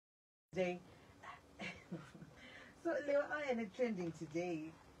Today. So Leo, I am trending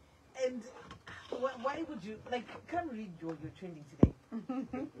today, and why would you like? Come read your trending today.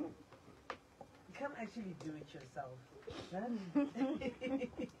 Come actually do it yourself.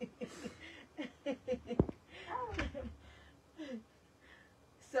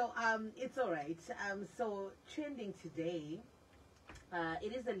 So it's all right. So trending today.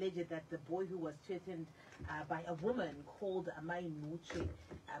 It is alleged that the boy who was threatened by a woman called amai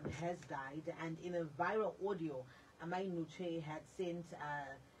has died, and in a viral audio, amai had sent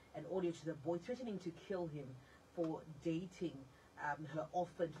an audio to the boy threatening to kill him for dating her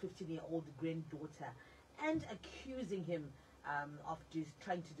orphaned 15-year-old granddaughter and accusing him of just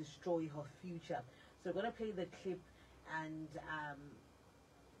trying to destroy her future. So we're going to play the clip and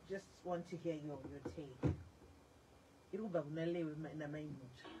just want to hear your take.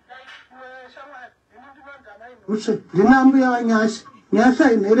 Ndinambuya nyasha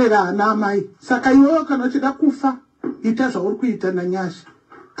nyasha inerera na mai saka iwewe kana uchida kufa ita zvauri kuita nanyasha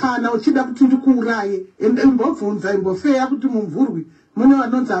kana uchida kuti ndikuuraye ende imbobvunza imbofeya kuti mumvurwi mune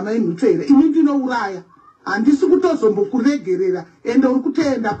vanonzi amai Nhutsve here ini ndinouraya handisi kutozombokuregerera ende uri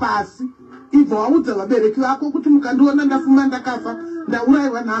kutoenda pasi ibva waudza vabereki vako kuti mukandiona ndafuma ndakafa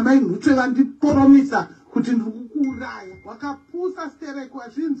ndaurayiwa naamai Nhutsve vandiporomisa kuti ndiri kukuuraya wakapusa stereki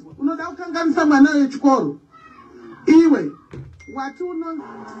wazvinzwa unoda kukanganisa mwana wechikoro iwe wati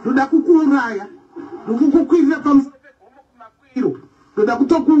ndoda kukuuraya ndikukukwirira pamusoro pegomo kumakwiro ndoda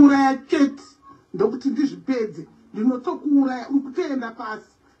kutokuuraya chete ndokuti ndizvipedze ndinotokuuraya uri kutoenda pasi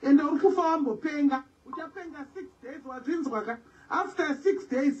ende uri kufa wambopenga uchapenga 6 days wazvinzwa ka after 6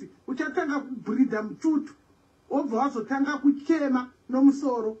 days uchatanga kubhridha mututu wobva wazotanga kuchema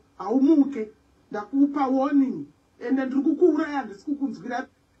nomusoro haumuke ndakupa warning ende ndiri kukuuraya handisi kukunzwira.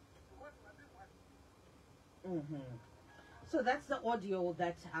 So that's the audio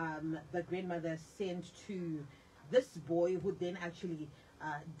that the grandmother sent to this boy, who then actually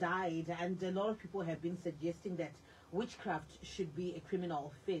died. And a lot of people have been suggesting that witchcraft should be a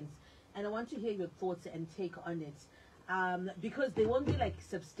criminal offense. And I want to hear your thoughts and take on it, because there won't be like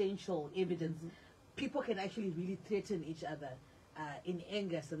substantial evidence. People can actually really threaten each other in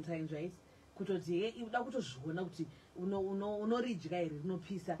anger sometimes, right? And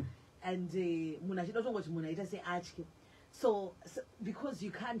so because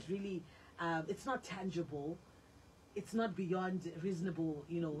you can't really it's not tangible, it's not beyond reasonable,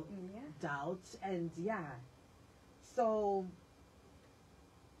 doubt. And so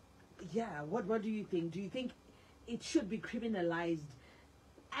what do you think? Do you think it should be criminalized?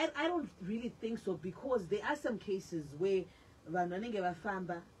 I don't really think so, because there are some cases where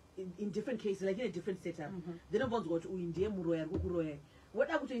in different cases, like in a different setup, they don't want to go to India. What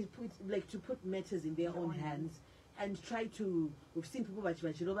I would do is to put matters in their own hands and try to. We've seen people to the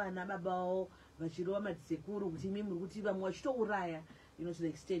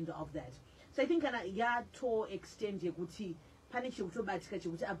extent of that. So I think to extend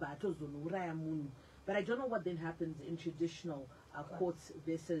but I don't know what then happens in traditional courts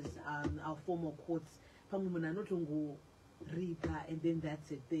versus our formal courts. Reaper, and then that's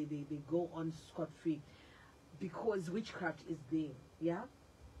it. They go on scot-free because witchcraft is there. Yeah.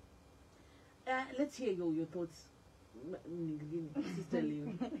 Let's hear your thoughts, Sister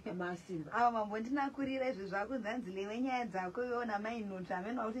Leo. I'm asking.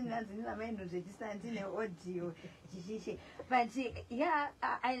 But yeah,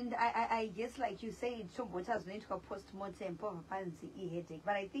 and I guess like you say, what has need to post-mortem headache.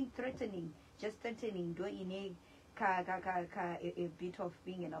 But I think just threatening, do in a bit of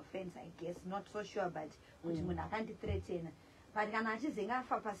being an offense, I guess. Not so sure, but I can't threaten. But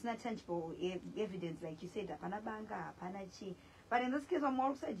personal tangible evidence, like you said, but in this case, I'm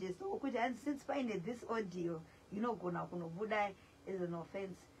also suggest since finding this audio, gonna Buddha is an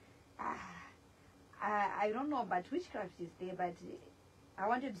offense. I don't know, but witchcraft is there. But I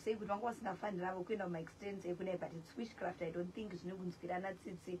wanted to say, good one wasn't a fun of my extent, but it's witchcraft. I don't think it's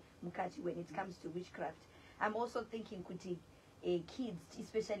when it comes to witchcraft. I'm also thinking kuti kids,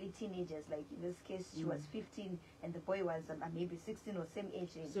 especially teenagers, like in this case she was 15 and the boy was maybe 16 or same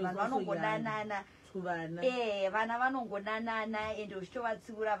age. So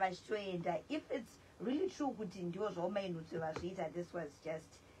if it's really true this was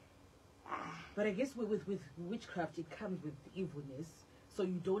just but I guess with witchcraft it comes with evilness, so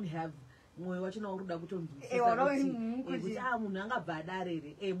you don't have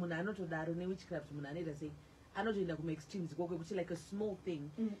anotoenda kuma-extremes like a small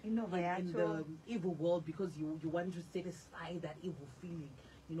thing in the evil world, because you want to satisfy that evil feeling,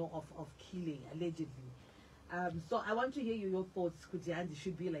 of killing allegedly. So I want to hear your thoughts, Kuti, and it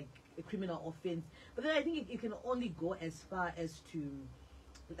should be like a a criminal offense. But then I think it can only go as far as to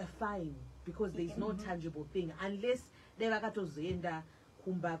a fine, because there's no tangible thing unless they vakatozenda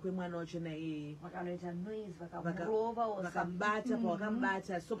kumba kwemwana wacho naye vakanoita noise vakamurova vakambata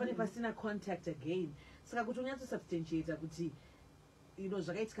pavakambata, so pane pasina contact again. Saka kuti unyatsosubstantiata kuti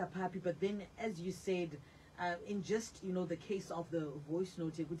zvakaitika papi. But then as you said, in just the case of the voice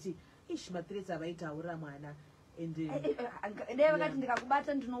note kuti mathreats avaitaurira mwana dai vakati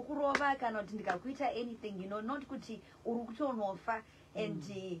ndikakubata ndinokurova kana kuti ndikakuita anything, not kuti uri kutonofa and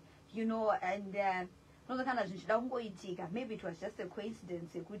and nozokana zvinhu zvida kungoitika. Maybe it was just a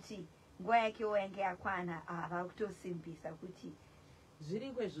coincidence yekuti nguva yakewo yange yakwana vakutosimbisa kuti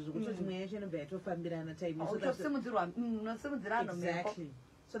zviriko izvozvo kutoti mweya yacho inobva yatofambirana time. unosimudzira Exactly.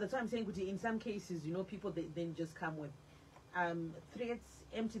 So that's why I'm saying kuti in some cases, people they then just come with threats,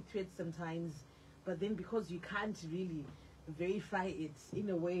 empty threats sometimes, but then because you can't really verify it in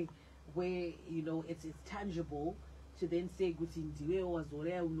a way where it's tangible, to then say kuti ndiwe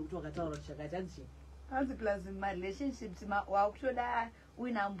wazorea unokuti wakataura chakati anzi plus marelationships wakutoda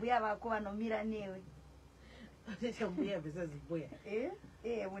uina mbuya vako vanomira newe mbuya versus mbuya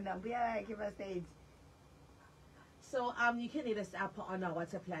una mbuya vake vasaidi. So you can hit us up on our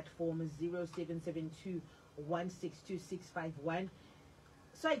WhatsApp platform 0772162651.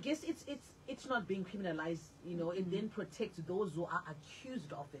 So I guess it's not being criminalized, it then protects those who are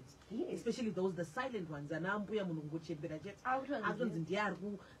accused of it. Yes. Especially those, the silent ones.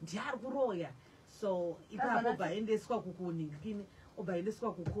 So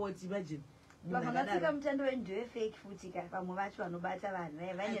imagine. vakatsika mutando wendoefake futi ka vamwe vacho vanobata vanhu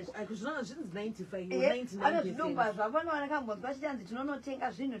zvavanowana kambonzi vachichanzi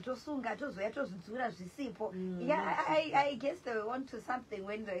tinonotenga zvinhu tosunga tozoya tozvidzura zvisipo. I guess they want to something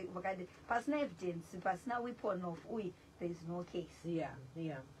when vakati pasina evidence, pasina weapon of there is no case. Yeah.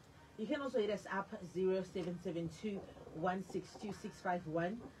 You can also hit us up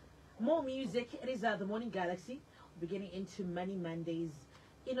 0772162651. More music. It is the Morning Galaxy. We're getting into Money Mondays.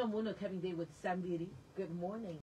 Inomuno coming there with somebody. Good morning.